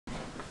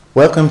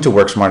Welcome to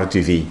WorkSmarter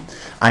TV.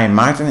 I am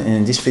Maarten, and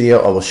in this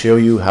video I will show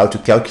you how to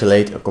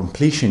calculate a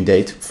completion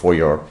date for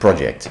your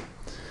project.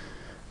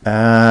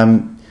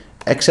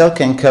 Excel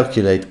can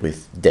calculate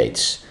with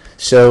dates.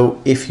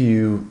 So if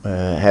you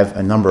have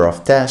a number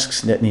of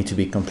tasks that need to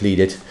be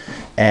completed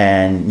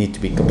and need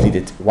to be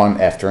completed one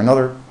after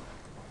another,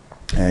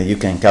 you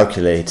can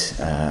calculate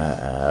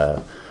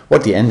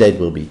what the end date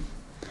will be.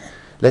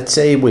 Let's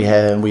say we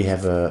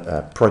have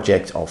a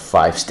project of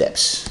 5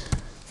 steps.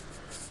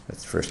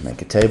 Let's first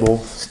make a table.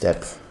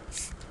 Step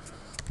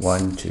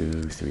 1,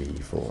 2, 3,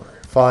 4,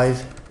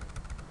 5.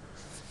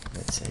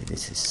 Let's say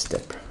this is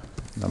step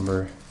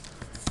number,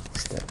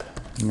 step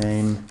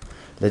name.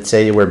 Let's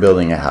say we're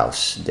building a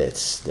house.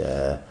 That's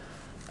the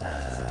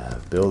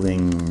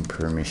building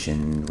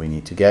permission we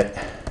need to get.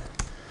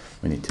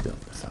 We need to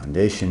build the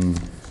foundation.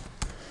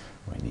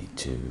 We need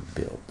to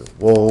build the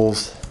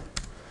walls.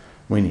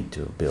 We need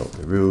to build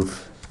the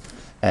roof.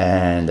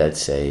 And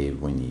let's say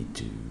we need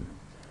to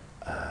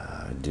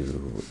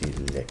do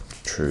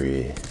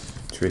electricity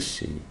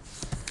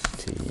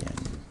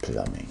and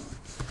plumbing.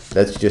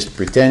 Let's just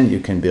pretend you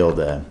can build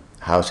a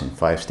house in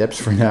 5 steps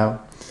for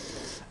now.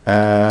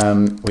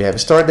 We have a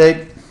start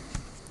date.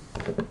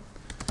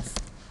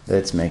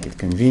 Let's make it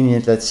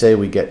convenient. Let's say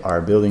we get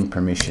our building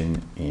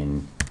permission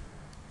in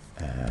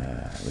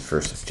the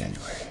 1st of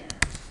January.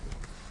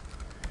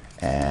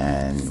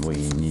 And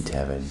we need to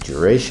have a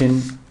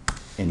duration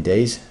in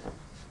days.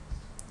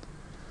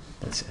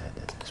 Let's add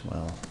that as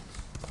well.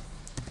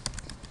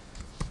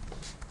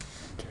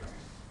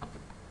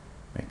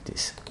 Make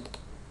this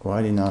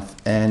wide enough,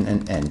 and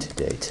an end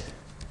date.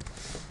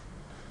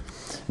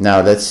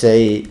 Now let's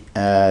say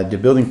the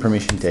building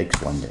permission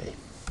takes 1 day.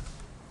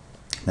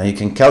 Now you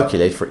can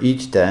calculate for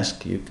each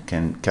task, you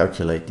can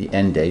calculate the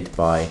end date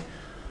by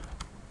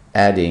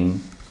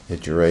adding the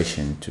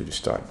duration to the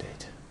start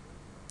date,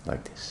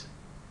 like this.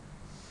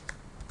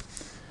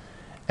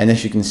 And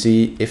as you can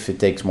see, if it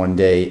takes 1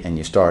 day and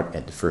you start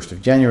at the 1st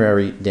of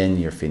January, then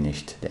you're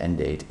finished. The end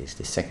date is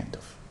the 2nd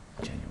of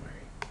January.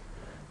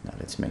 Now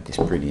let's make this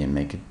pretty and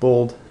make it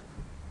bold.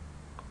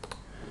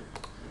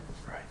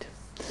 Right.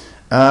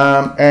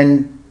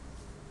 And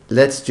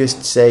let's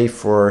just say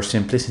for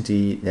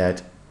simplicity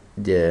that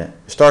the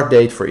start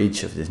date for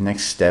each of this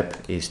next step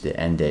is the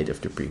end date of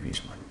the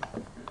previous one.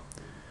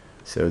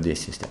 So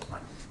this is that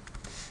one.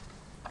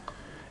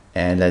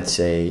 And let's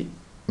say,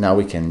 now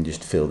we can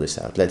just fill this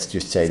out. Let's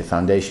just say the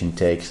foundation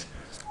takes,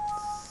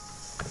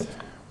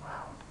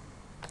 wow,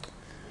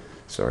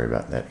 sorry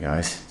about that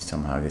guys,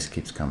 somehow this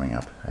keeps coming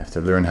up. I have to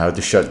learn how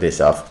to shut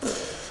this off.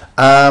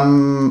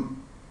 The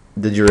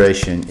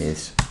duration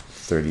is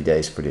 30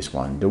 days for this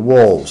one. The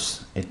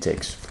walls, it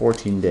takes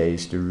 14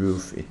 days. The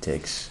roof, it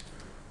takes,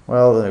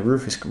 well, the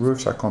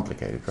roofs are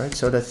complicated, right?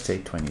 So let's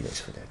take 20 days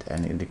for that.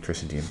 And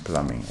electricity and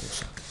plumbing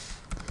also.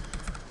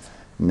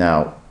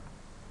 Now,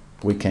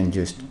 we can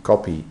just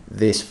copy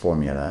this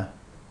formula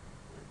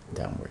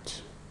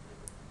downwards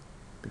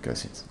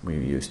because we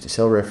use the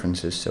cell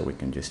references, so we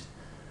can just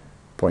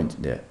point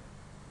the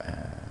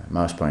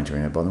mouse pointer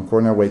in the bottom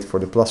corner, wait for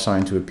the plus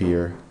sign to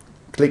appear,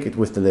 click it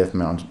with the left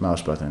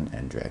mouse button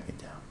and drag it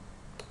down.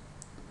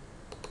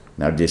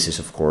 Now this is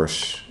of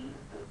course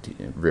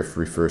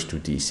refers to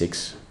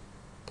D6,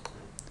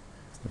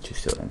 which is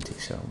still empty,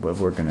 so but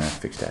we're gonna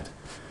fix that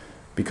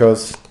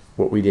because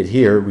what we did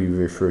here, we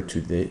refer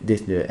to the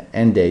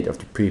end date of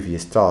the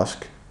previous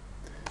task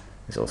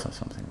is also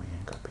something we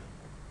can copy.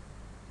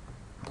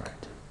 All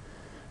right.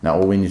 Now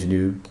all we need to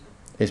do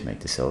is make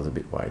the cells a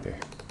bit wider.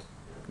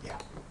 Yeah.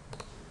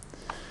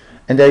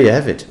 And there you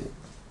have it.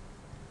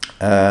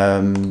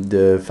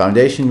 The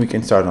foundation we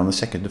can start on the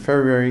 2nd of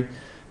February.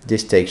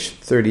 This takes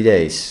 30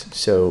 days.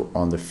 So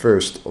on the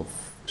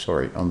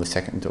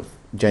 2nd of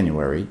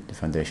January, the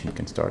foundation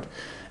can start.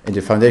 And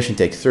the foundation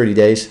takes 30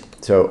 days,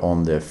 so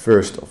on the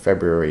 1st of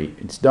February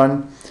it's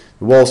done.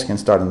 The walls can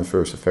start on the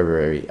 1st of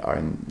February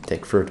and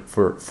take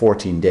for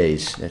 14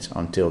 days, that's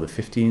until the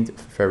 15th of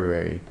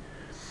February.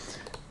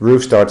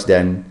 Roof starts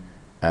then,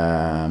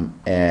 and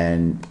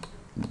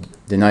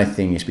the nice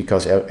thing is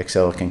because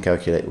Excel can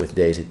calculate with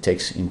days, it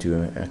takes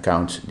into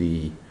account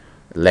the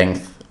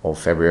length of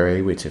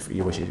February, which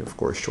is of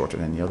course shorter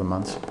than the other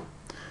months.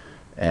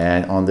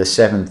 And on the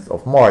 7th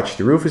of March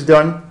the roof is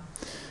done.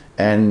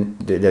 And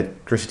the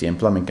electricity and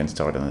plumbing can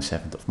start on the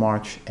 7th of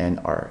March, and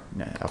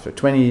after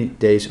 20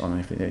 days on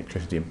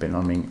electricity and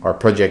plumbing, our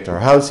project, our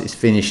house, is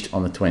finished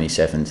on the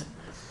 27th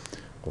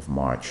of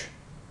March.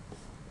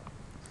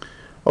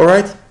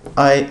 Alright,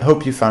 I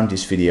hope you found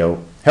this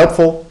video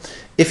helpful.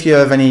 If you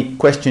have any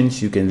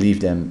questions, you can leave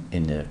them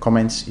in the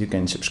comments. You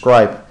can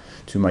subscribe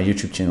to my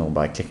YouTube channel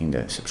by clicking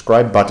the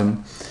subscribe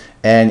button.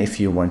 And if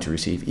you want to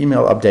receive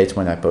email updates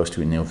when I post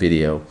a new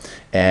video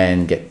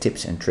and get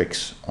tips and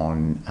tricks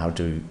on how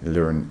to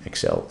learn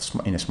Excel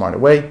in a smarter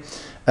way,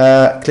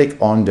 click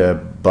on the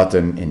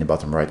button in the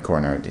bottom right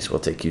corner. This will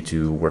take you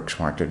to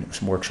WorkSmarter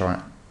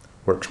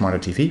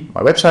TV,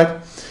 my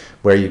website,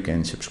 where you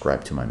can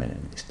subscribe to my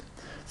mailing list.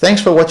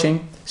 Thanks for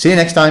watching. See you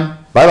next time.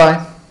 Bye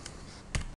bye.